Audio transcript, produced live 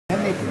And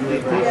they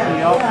take the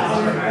elk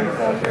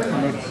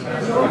and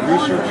the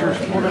researchers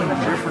put them in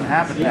different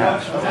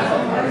habitats.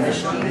 And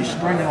they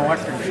string an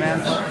electric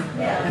fence.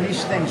 And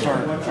these things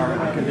are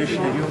the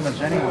condition of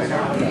humans anyway.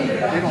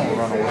 They don't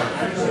run away.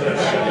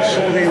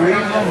 So they leave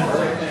them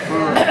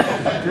for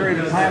a period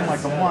of time,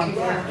 like a month,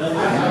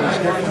 in these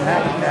different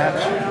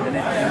habitats, and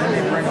then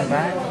they bring them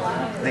back.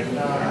 They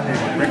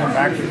bring them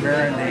back to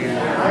there and they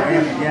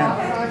weigh them again.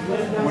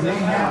 When they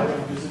have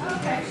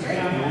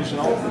those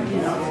elk,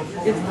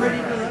 It's pretty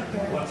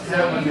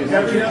good. they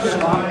have to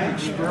stop the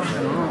experiment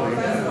early.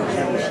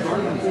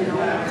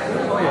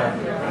 Oh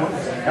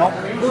yeah. Elk.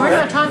 Well, we're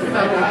not talking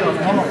about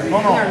Oakville. No. We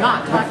are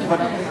not talking But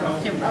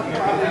about timber.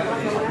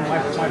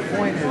 my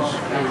point is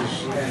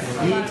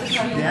deep,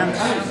 dense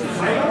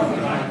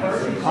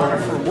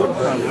conifer wood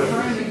cover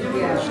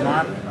is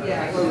not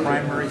the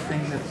primary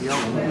thing that the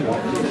elk need.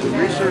 The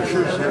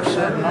researchers have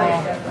said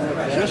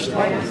no, just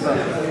like the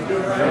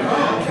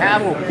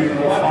cattle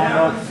people found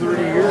out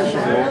 30 years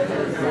ago,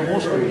 the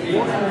most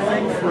important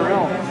thing for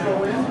elk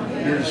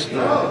is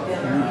the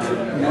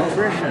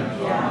nutrition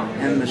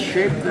and the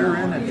shape they're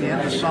in at the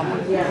end of summer.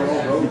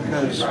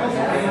 Because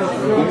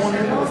going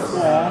into the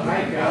fall,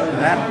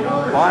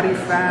 that body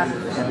fat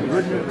and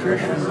good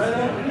nutrition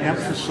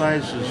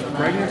emphasizes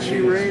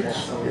pregnancy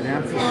rates, it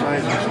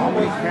emphasizes how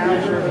many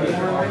calves are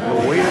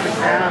born, the weight of the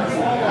calf,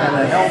 and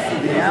the health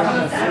of the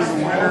animal through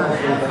the winter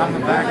and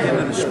coming back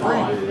into the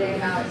spring.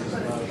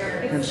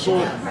 And so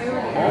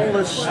all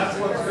this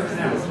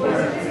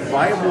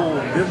Bible,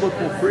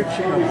 biblical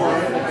preaching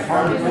about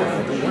hard work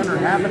at the winter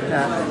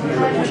habitat is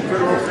the most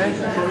critical thing.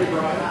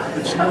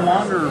 It's no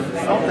longer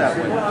felt that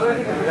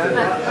way.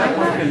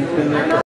 Can there